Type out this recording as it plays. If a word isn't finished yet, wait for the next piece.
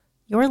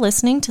You're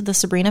listening to the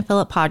Sabrina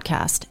Phillip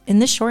podcast. In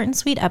this short and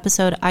sweet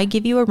episode, I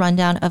give you a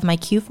rundown of my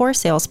Q4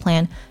 sales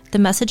plan, the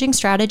messaging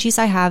strategies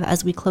I have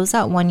as we close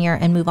out one year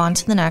and move on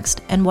to the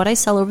next, and what I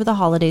sell over the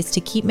holidays to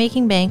keep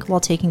making bank while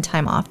taking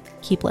time off.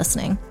 Keep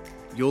listening.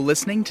 You're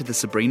listening to the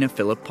Sabrina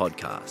Phillip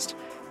podcast.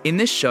 In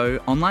this show,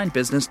 online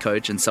business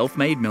coach and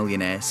self-made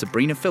millionaire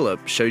Sabrina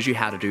Phillip shows you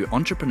how to do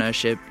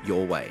entrepreneurship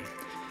your way.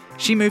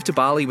 She moved to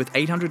Bali with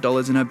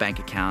 $800 in her bank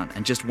account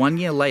and just 1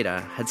 year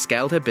later had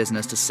scaled her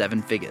business to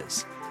 7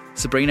 figures.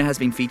 Sabrina has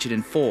been featured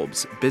in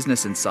Forbes,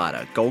 Business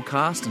Insider,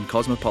 Goldcast, and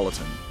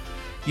Cosmopolitan.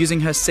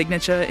 Using her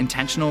signature,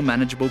 intentional,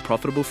 manageable,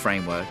 profitable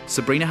framework,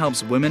 Sabrina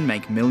helps women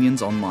make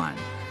millions online.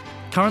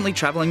 Currently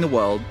traveling the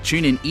world,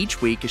 tune in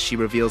each week as she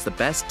reveals the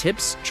best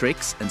tips,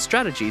 tricks, and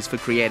strategies for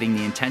creating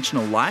the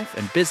intentional life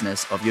and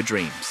business of your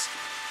dreams.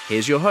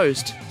 Here's your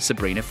host,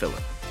 Sabrina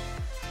Phillip.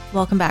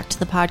 Welcome back to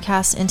the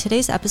podcast. In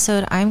today's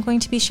episode, I'm going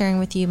to be sharing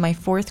with you my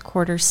fourth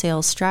quarter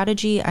sales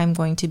strategy. I'm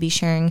going to be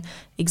sharing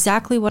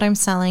exactly what I'm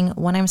selling,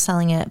 when I'm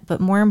selling it,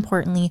 but more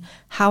importantly,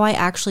 how I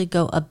actually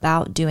go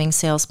about doing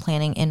sales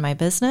planning in my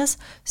business.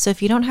 So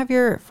if you don't have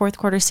your fourth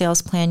quarter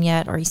sales plan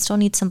yet, or you still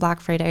need some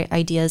Black Friday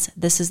ideas,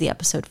 this is the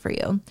episode for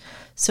you.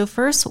 So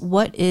first,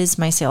 what is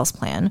my sales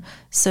plan?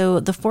 So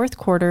the fourth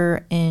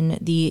quarter in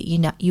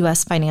the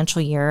US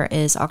financial year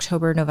is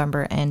October,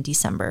 November, and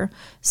December.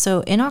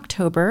 So in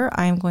October,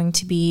 I'm going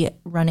to be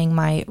running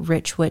my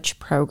Rich Witch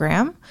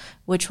program,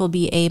 which will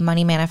be a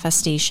money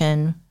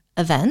manifestation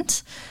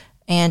event.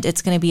 And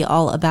it's going to be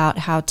all about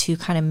how to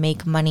kind of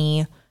make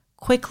money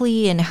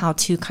quickly and how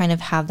to kind of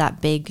have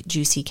that big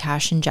juicy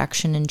cash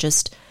injection and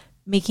just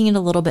making it a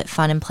little bit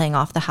fun and playing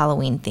off the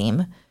Halloween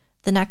theme.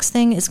 The next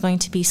thing is going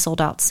to be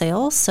sold out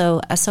sales.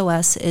 So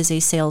SOS is a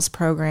sales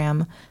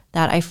program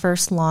that I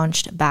first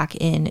launched back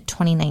in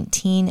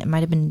 2019. It might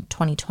have been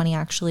 2020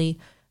 actually,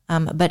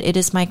 but it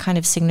is my kind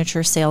of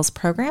signature sales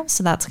program.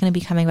 So that's going to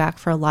be coming back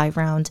for a live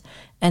round.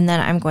 And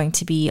then I'm going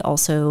to be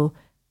also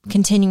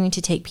continuing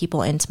to take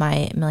people into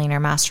my Millionaire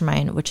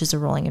Mastermind, which is a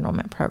rolling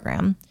enrollment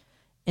program.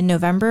 In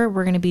November,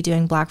 we're going to be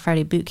doing Black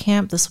Friday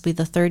Bootcamp. This will be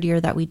the third year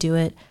that we do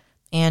it.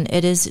 And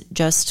it is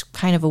just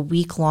kind of a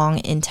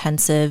week-long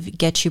intensive,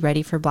 get you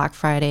ready for Black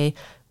Friday.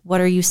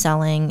 What are you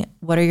selling?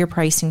 What are your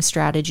pricing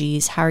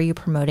strategies? How are you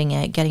promoting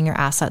it? Getting your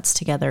assets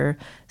together.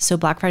 So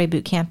Black Friday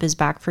Bootcamp is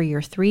back for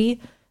year 3.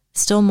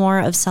 Still more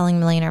of selling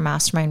Millionaire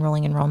Mastermind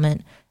rolling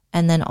enrollment.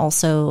 And then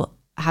also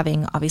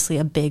having obviously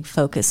a big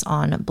focus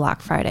on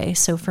Black Friday.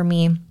 So for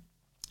me,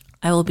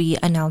 I will be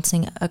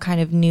announcing a kind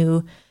of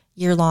new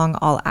year-long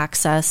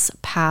all-access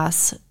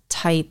pass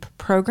type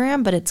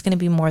program, but it's going to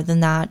be more than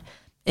that.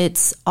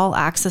 It's all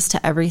access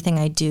to everything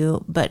I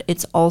do, but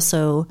it's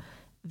also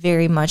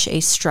very much a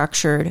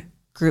structured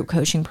group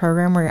coaching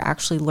program where you're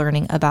actually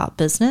learning about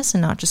business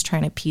and not just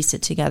trying to piece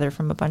it together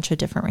from a bunch of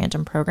different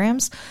random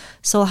programs.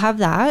 So I'll have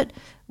that.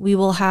 We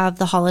will have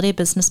the Holiday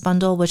Business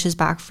Bundle, which is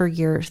back for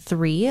year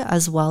 3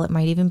 as well. It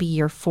might even be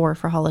year 4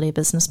 for Holiday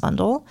Business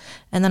Bundle.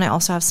 And then I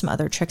also have some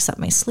other tricks up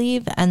my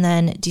sleeve. And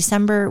then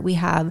December, we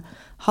have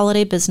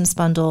Holiday Business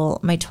Bundle,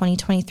 my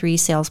 2023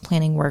 sales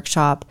planning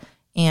workshop,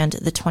 and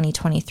the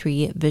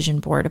 2023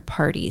 vision board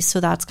party. So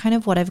that's kind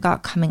of what I've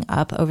got coming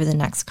up over the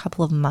next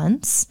couple of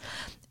months.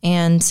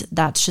 And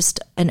that's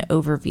just an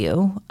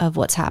overview of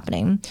what's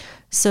happening.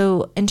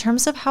 So in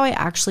terms of how I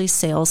actually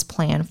sales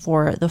plan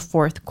for the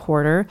fourth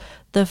quarter,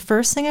 the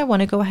first thing I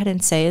want to go ahead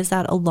and say is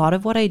that a lot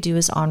of what I do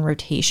is on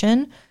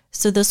rotation.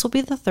 So this will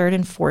be the 3rd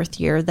and 4th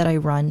year that I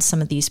run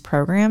some of these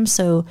programs.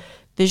 So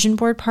vision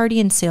board party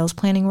and sales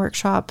planning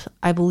workshop,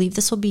 I believe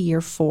this will be year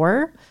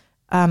 4.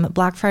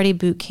 Black Friday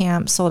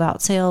Bootcamp, sold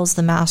out sales,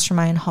 the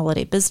Mastermind,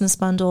 Holiday Business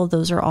Bundle,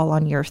 those are all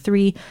on year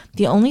 3.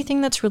 The only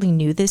thing that's really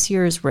new this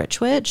year is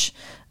Rich Witch.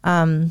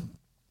 And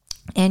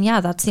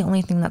yeah, that's the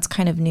only thing that's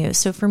kind of new.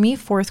 So for me,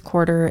 fourth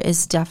quarter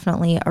is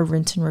definitely a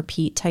rinse and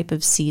repeat type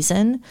of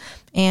season.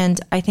 And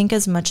I think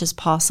as much as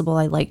possible,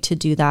 I like to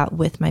do that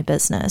with my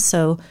business.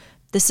 So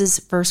this is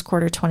first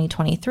quarter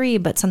 2023,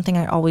 but something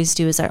I always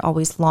do is I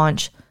always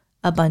launch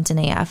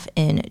Abundant AF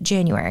in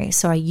January.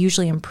 So I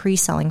usually am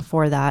pre-selling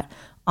for that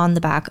on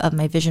the back of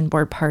my vision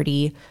board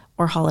party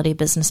or Holiday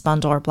Business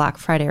Bundle or Black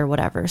Friday or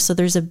whatever. So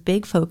there's a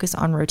big focus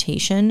on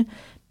rotation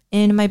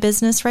in my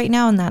business right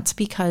now. And that's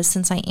because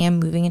since I am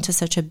moving into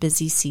such a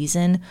busy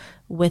season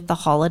with the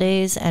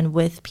holidays and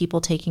with people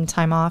taking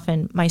time off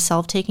and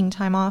myself taking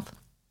time off,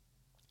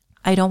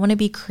 I don't want to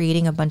be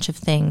creating a bunch of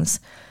things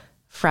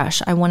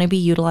fresh. I want to be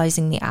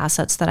utilizing the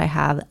assets that I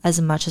have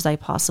as much as I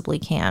possibly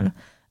can.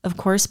 Of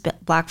course,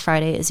 Black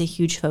Friday is a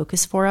huge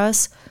focus for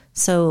us.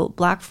 So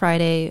Black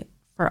Friday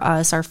for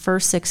us, our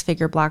first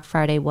 6-figure Black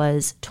Friday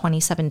was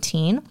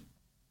 2017.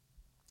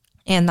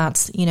 And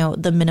that's,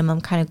 the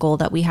minimum kind of goal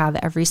that we have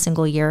every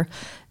single year.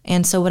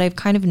 And so what I've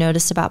kind of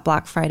noticed about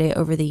Black Friday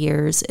over the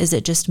years is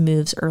it just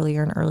moves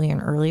earlier and earlier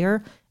and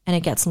earlier, and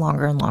it gets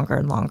longer and longer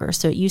and longer.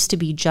 So it used to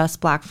be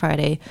just Black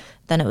Friday,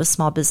 then it was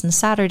Small Business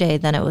Saturday,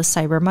 then it was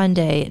Cyber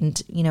Monday,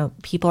 and,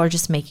 people are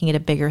just making it a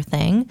bigger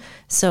thing.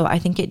 So I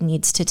think it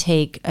needs to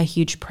take a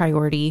huge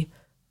priority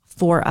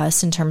for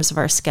us in terms of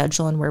our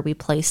schedule and where we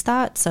place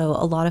that. So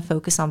a lot of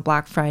focus on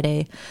Black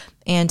Friday.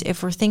 And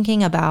if we're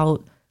thinking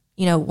about,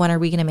 when are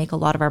we going to make a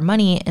lot of our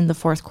money in the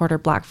fourth quarter,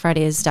 Black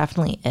Friday is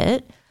definitely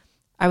it.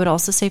 I would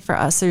also say for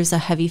us, there's a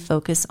heavy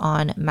focus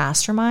on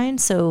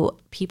mastermind. So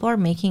people are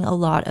making a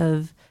lot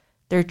of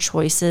their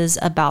choices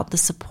about the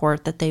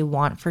support that they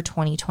want for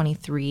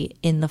 2023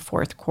 in the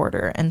fourth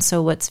quarter. And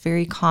so what's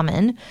very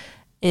common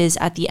is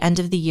at the end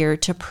of the year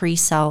to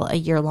pre-sell a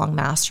year-long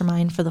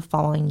mastermind for the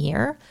following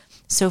year.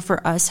 So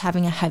for us,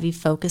 having a heavy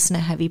focus and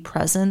a heavy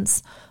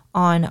presence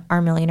on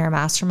our Millionaire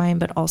Mastermind,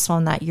 but also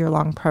on that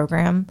year-long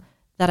program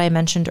that I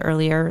mentioned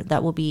earlier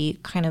that will be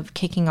kind of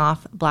kicking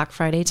off Black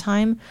Friday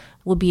time,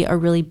 will be a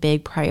really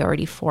big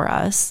priority for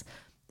us.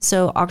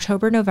 So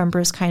October,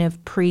 November is kind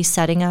of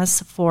pre-setting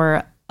us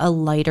for a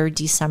lighter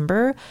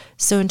December.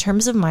 So in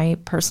terms of my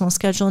personal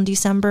schedule in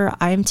December,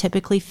 I'm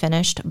typically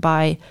finished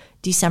by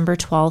December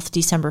 12th,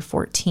 December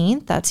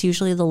 14th. That's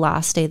usually the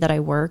last day that I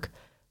work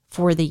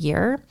for the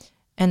year.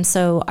 And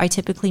so I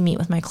typically meet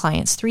with my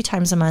clients 3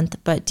 times a month,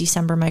 but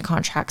December, my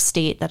contracts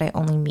state that I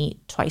only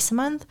meet twice a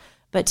month.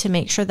 But to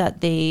make sure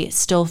that they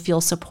still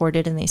feel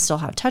supported and they still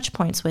have touch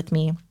points with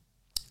me,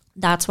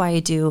 that's why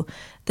I do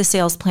the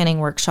sales planning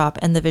workshop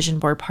and the vision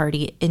board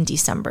party in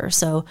December.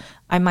 So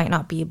I might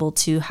not be able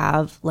to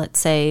have, let's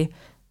say,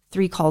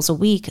 3 calls a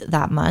week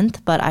that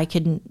month, but I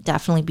could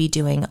definitely be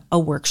doing a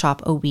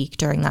workshop a week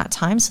during that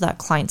time so that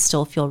clients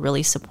still feel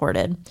really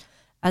supported.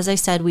 As I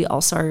said, we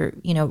also are,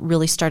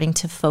 really starting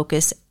to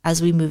focus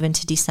as we move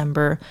into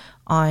December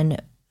on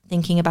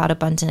thinking about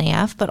Abundant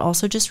AF, but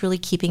also just really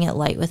keeping it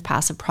light with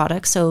passive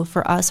products. So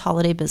for us,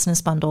 Holiday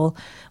Business Bundle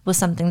was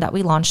something that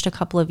we launched a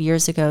couple of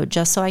years ago,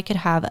 just so I could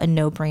have a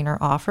no-brainer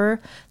offer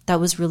that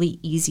was really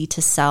easy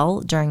to sell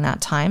during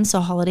that time.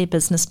 So Holiday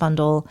Business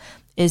Bundle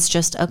is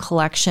just a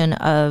collection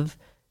of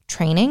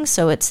training.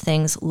 So it's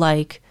things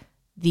like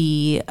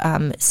the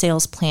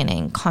sales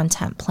planning,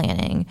 content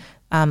planning,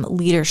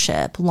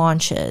 leadership,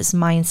 launches,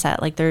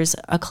 mindset. Like there's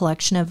a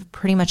collection of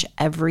pretty much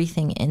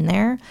everything in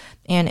there.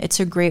 And it's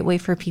a great way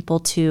for people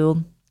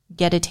to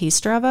get a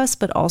taster of us,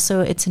 but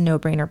also it's a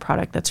no-brainer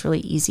product that's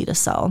really easy to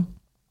sell.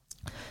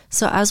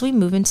 So as we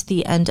move into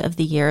the end of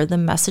the year, the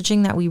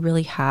messaging that we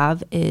really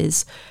have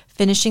is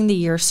finishing the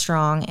year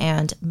strong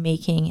and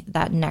making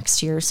that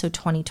next year, so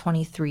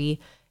 2023,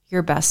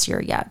 your best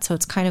year yet. So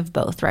it's kind of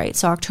both, right?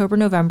 So October,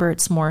 November,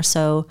 it's more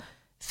so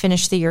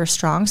finish the year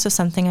strong. So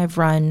something I've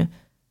run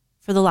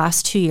for the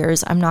last 2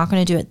 years, I'm not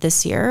going to do it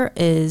this year,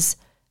 is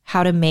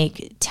how to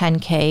make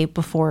 10K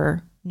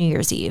before New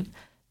Year's Eve.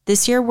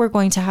 This year, we're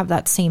going to have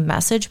that same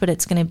message, but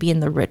it's going to be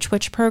in the Rich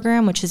Witch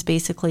program, which is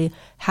basically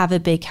have a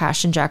big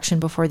cash injection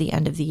before the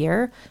end of the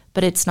year,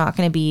 but it's not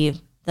going to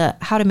be the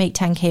how to make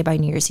 10K by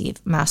New Year's Eve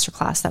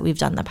masterclass that we've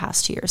done the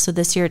past 2 years. So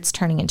this year it's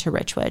turning into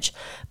Rich Witch,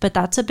 but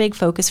that's a big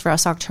focus for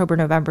us. October,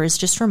 November is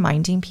just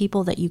reminding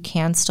people that you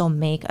can still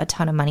make a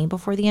ton of money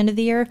before the end of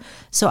the year.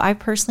 So I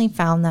personally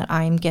found that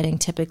I'm getting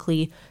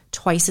typically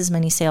twice as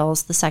many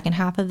sales the second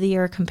half of the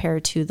year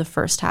compared to the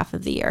first half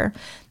of the year.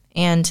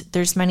 And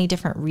there's many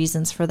different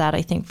reasons for that.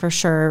 I think for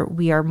sure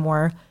we are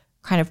more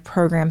kind of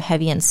program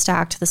heavy and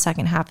stacked the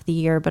second half of the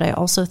year, but I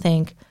also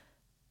think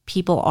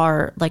people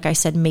are, like I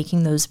said,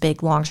 making those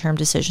big long-term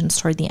decisions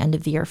toward the end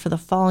of the year for the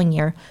following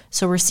year.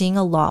 So we're seeing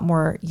a lot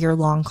more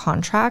year-long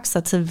contracts.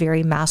 That's a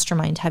very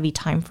mastermind heavy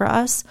time for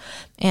us.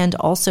 And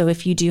also,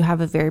 if you do have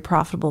a very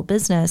profitable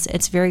business,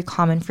 it's very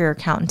common for your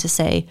accountant to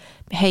say,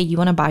 hey, you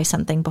want to buy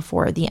something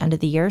before the end of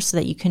the year so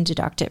that you can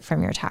deduct it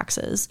from your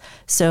taxes.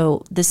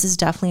 So this is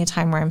definitely a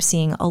time where I'm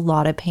seeing a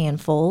lot of pay in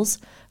fulls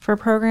for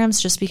programs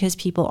just because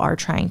people are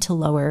trying to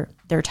lower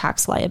their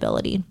tax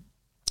liability.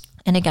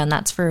 And again,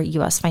 that's for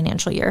US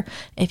financial year.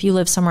 If you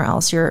live somewhere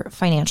else, your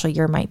financial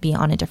year might be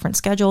on a different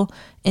schedule.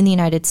 In the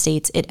United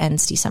States, it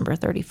ends December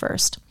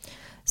 31st.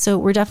 So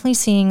we're definitely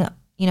seeing,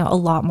 a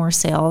lot more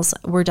sales.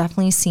 We're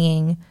definitely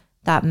seeing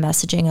that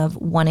messaging of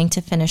wanting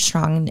to finish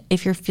strong.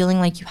 If you're feeling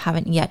like you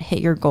haven't yet hit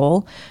your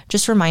goal,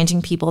 just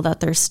reminding people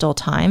that there's still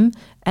time.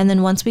 And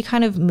then once we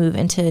kind of move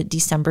into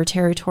December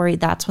territory,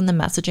 that's when the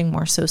messaging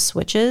more so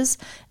switches.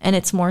 And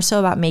it's more so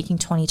about making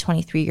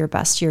 2023 your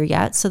best year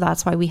yet. So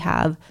that's why we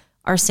have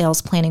our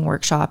sales planning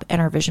workshop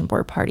and our vision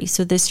board party.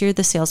 So this year,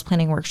 the sales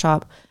planning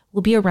workshop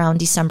will be around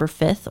December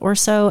 5th or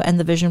so, and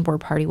the vision board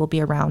party will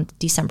be around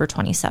December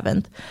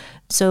 27th.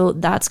 So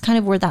that's kind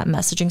of where that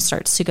messaging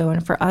starts to go.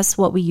 And for us,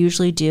 what we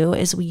usually do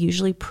is we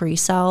usually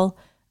pre-sell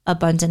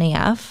Abundant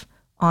AF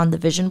on the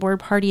vision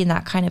board party, and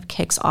that kind of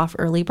kicks off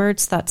early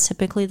birds. That's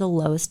typically the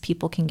lowest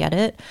people can get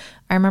it.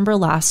 I remember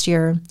last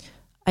year,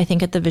 I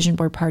think at the vision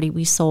board party,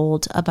 we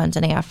sold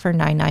Abundant AF for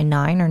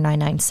 $999 or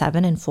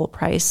 $997, and full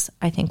price,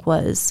 I think,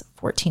 was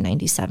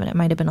 $1497. It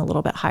might have been a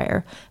little bit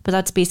higher, but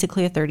that's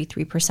basically a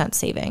 33%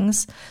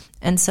 savings.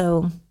 And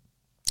so,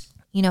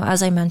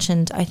 as I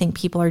mentioned, I think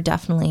people are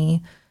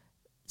definitely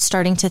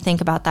starting to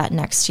think about that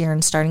next year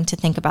and starting to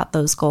think about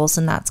those goals.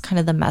 And that's kind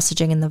of the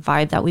messaging and the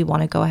vibe that we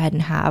want to go ahead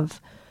and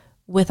have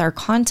with our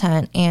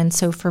content. And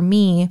so for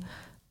me,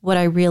 what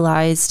I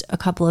realized a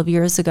couple of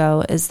years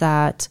ago is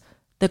that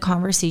the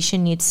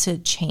conversation needs to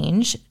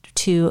change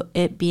to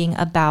it being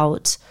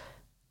about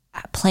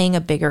playing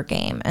a bigger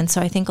game. And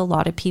so I think a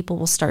lot of people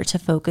will start to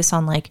focus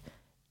on like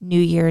new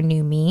year,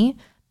 new me.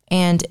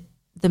 And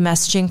the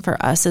messaging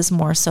for us is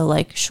more so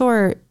like,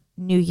 sure,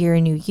 new year,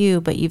 new you,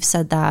 but you've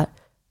said that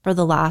for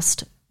the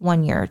last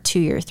 1 year, 2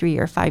 year, 3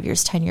 year, 5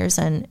 years, 10 years,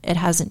 and it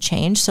hasn't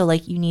changed. So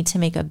like you need to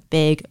make a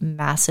big,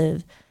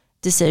 massive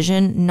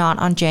decision, not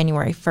on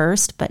January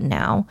 1st, but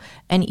now.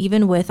 And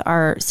even with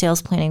our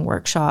sales planning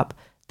workshop,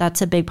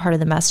 that's a big part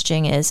of the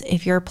messaging is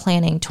if you're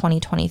planning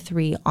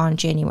 2023 on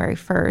January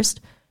 1st,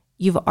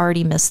 you've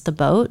already missed the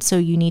boat. So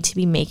you need to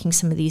be making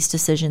some of these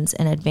decisions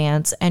in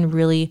advance and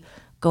really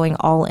going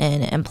all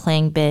in and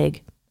playing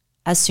big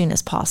as soon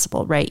as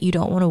possible, right? You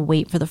don't want to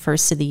wait for the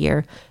first of the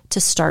year to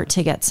start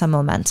to get some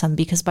momentum,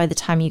 because by the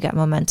time you get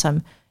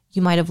momentum,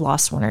 you might have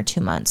lost 1 or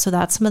 2 months. So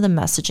that's some of the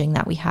messaging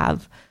that we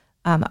have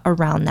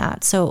around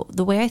that. So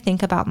the way I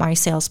think about my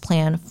sales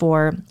plan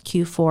for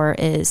Q4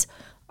 is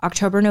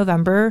October,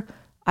 November,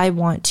 I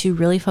want to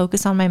really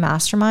focus on my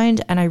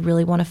mastermind, and I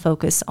really want to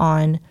focus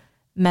on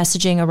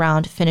messaging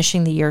around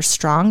finishing the year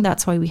strong.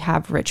 That's why we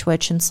have Rich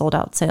Witch and sold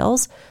out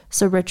sales.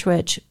 So Rich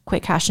Witch,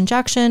 quick cash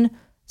injection,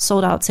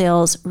 sold out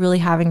sales, really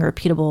having a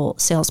repeatable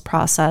sales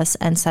process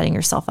and setting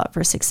yourself up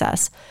for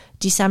success.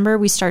 December,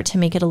 we start to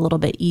make it a little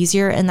bit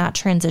easier, and that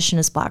transition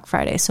is Black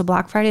Friday. So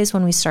Black Friday is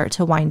when we start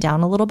to wind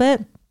down a little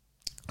bit.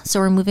 So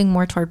we're moving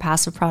more toward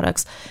passive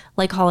products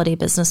like Holiday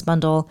Business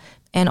Bundle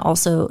and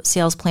also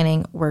sales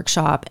planning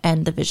workshop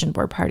and the vision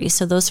board party.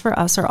 So those for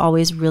us are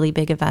always really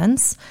big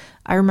events.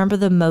 I remember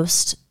the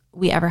most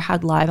we ever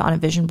had live on a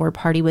vision board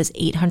party was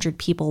 800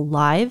 people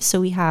live.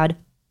 So we had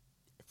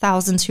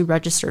thousands who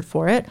registered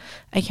for it.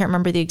 I can't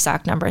remember the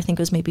exact number. I think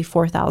it was maybe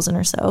 4,000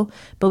 or so,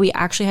 but we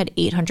actually had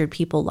 800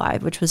 people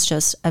live, which was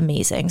just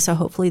amazing. So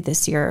hopefully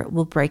this year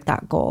we'll break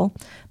that goal.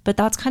 But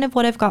that's kind of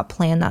what I've got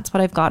planned. That's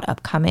what I've got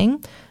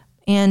upcoming.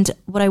 And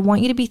what I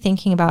want you to be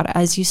thinking about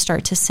as you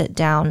start to sit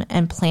down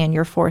and plan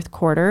your fourth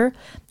quarter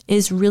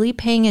is really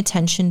paying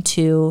attention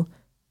to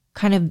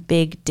kind of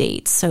big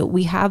dates. So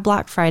we have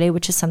Black Friday,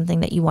 which is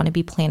something that you want to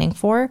be planning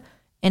for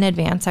in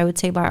advance. I would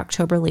say by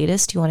October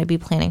latest, you want to be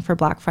planning for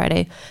Black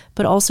Friday.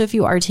 But also if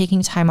you are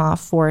taking time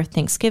off for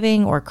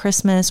Thanksgiving or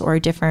Christmas or a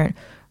different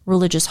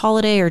religious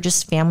holiday or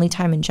just family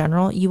time in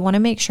general, you want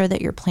to make sure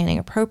that you're planning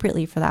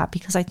appropriately for that,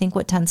 because I think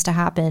what tends to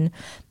happen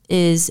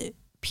is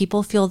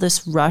people feel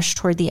this rush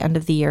toward the end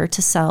of the year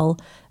to sell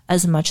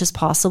as much as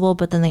possible,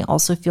 but then they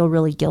also feel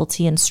really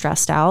guilty and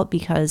stressed out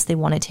because they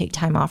want to take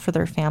time off for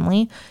their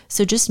family.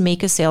 So just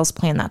make a sales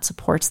plan that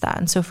supports that.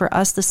 And so for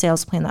us, the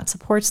sales plan that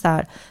supports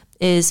that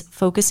is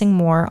focusing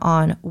more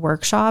on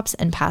workshops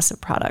and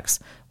passive products.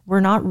 We're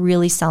not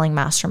really selling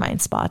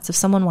mastermind spots. If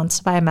someone wants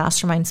to buy a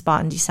mastermind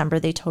spot in December,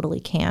 they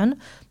totally can,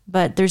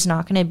 but there's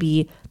not going to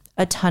be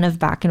a ton of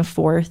back and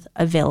forth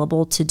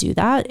available to do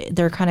that.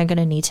 They're kind of going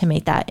to need to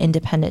make that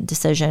independent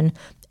decision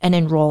and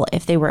enroll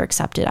if they were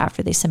accepted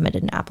after they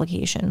submitted an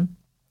application.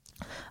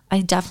 I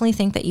definitely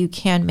think that you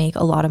can make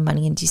a lot of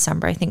money in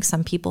December. I think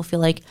some people feel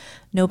like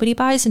nobody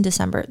buys in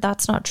December.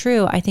 That's not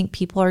true. I think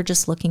people are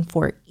just looking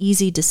for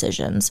easy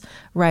decisions,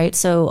 right?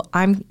 So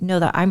I know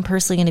that I'm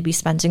personally going to be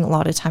spending a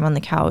lot of time on the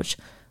couch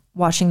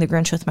watching The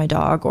Grinch with my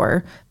dog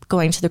or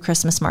going to the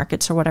Christmas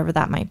markets or whatever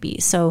that might be.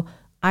 So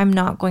I'm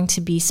not going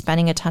to be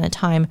spending a ton of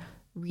time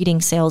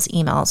reading sales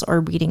emails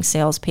or reading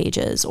sales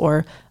pages,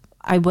 or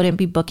I wouldn't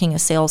be booking a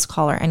sales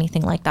call or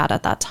anything like that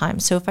at that time.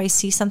 So if I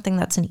see something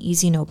that's an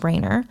easy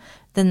no-brainer,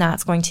 then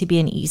that's going to be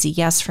an easy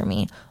yes for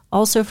me.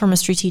 Also, from a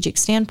strategic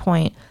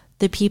standpoint,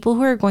 the people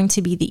who are going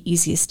to be the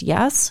easiest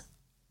yes,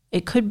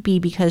 it could be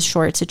because,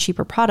 sure, it's a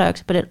cheaper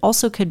product, but it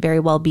also could very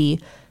well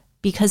be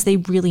because they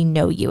really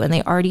know you and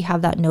they already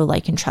have that know,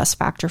 like, and trust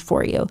factor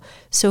for you.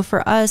 So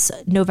for us,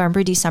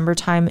 November, December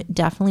time,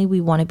 definitely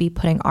we want to be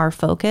putting our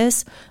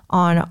focus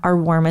on our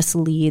warmest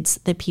leads,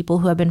 the people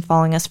who have been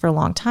following us for a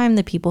long time,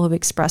 the people who have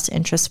expressed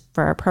interest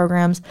for our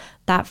programs.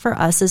 That for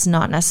us is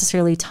not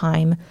necessarily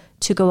time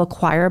to go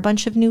acquire a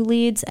bunch of new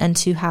leads and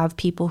to have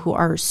people who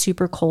are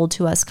super cold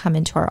to us come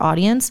into our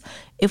audience.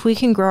 If we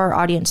can grow our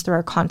audience through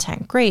our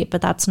content, great,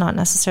 but that's not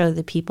necessarily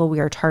the people we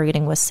are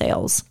targeting with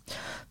sales.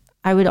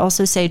 I would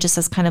also say, just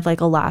as kind of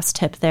like a last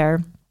tip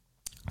there,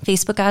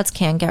 Facebook ads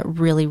can get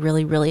really,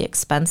 really, really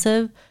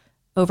expensive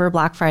over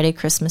Black Friday,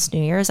 Christmas,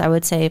 New Year's. I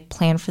would say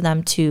plan for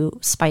them to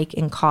spike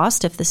in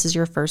cost if this is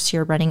your first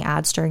year running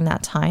ads during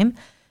that time.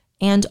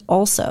 And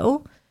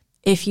also,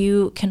 if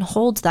you can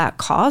hold that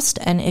cost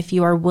and if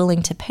you are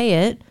willing to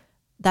pay it,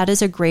 that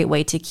is a great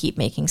way to keep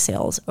making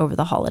sales over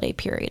the holiday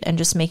period and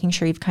just making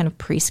sure you've kind of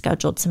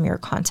pre-scheduled some of your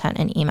content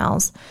and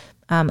emails.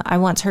 I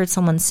once heard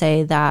someone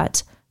say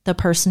that the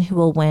person who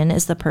will win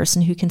is the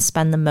person who can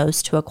spend the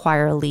most to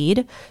acquire a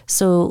lead.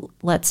 So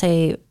let's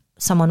say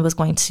someone was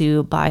going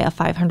to buy a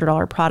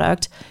 $500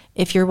 product.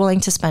 If you're willing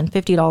to spend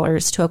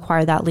 $50 to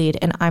acquire that lead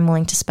and I'm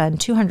willing to spend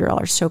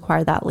 $200 to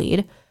acquire that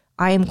lead,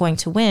 I am going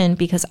to win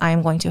because I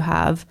am going to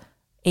have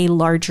a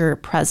larger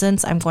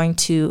presence, I'm going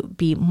to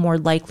be more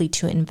likely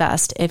to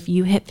invest. If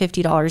you hit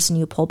 $50 and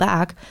you pull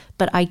back,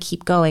 but I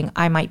keep going,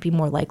 I might be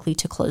more likely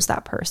to close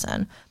that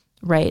person,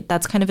 right?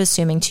 That's kind of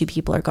assuming two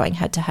people are going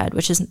head to head,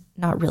 which is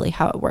not really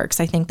how it works.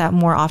 I think that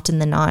more often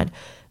than not,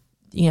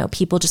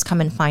 people just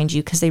come and find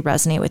you because they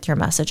resonate with your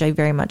message. I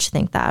very much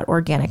think that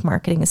organic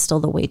marketing is still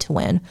the way to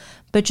win.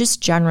 But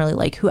just generally,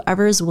 like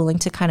whoever is willing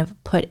to kind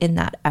of put in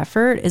that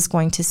effort is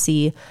going to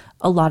see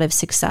a lot of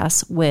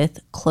success with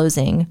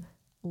closing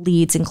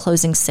leads and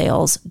closing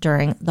sales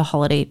during the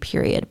holiday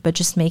period, but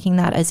just making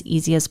that as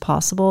easy as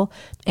possible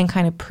and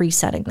kind of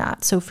presetting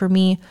that. So for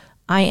me,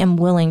 I am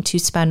willing to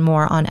spend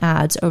more on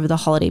ads over the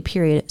holiday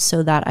period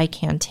so that I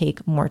can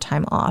take more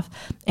time off,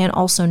 and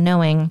also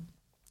knowing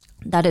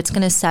that it's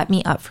going to set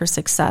me up for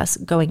success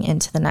going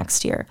into the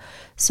next year.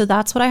 So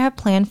that's what I have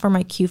planned for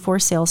my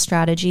Q4 sales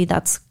strategy.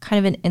 That's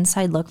kind of an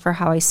inside look for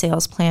how I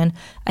sales plan.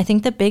 I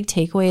think the big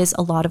takeaway is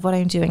a lot of what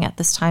I'm doing at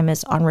this time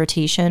is on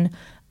rotation.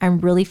 I'm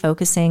really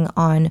focusing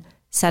on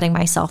setting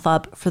myself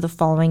up for the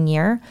following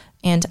year.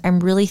 And I'm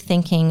really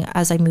thinking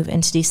as I move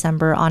into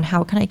December on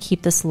how can I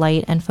keep this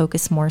light and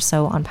focus more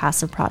so on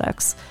passive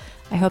products.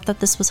 I hope that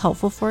this was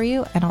helpful for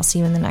you, and I'll see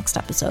you in the next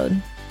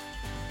episode.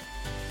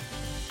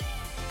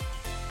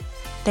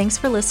 Thanks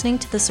for listening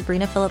to the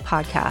Sabrina Philipp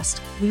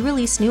podcast. We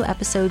release new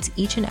episodes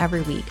each and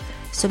every week,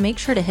 so make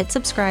sure to hit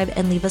subscribe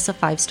and leave us a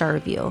 5-star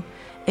review.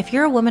 If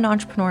you're a woman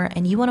entrepreneur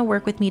and you want to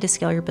work with me to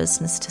scale your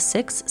business to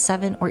 6,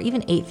 7, or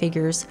even 8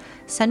 figures,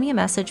 send me a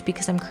message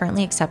because I'm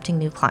currently accepting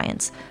new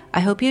clients.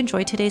 I hope you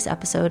enjoyed today's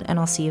episode, and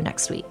I'll see you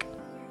next week.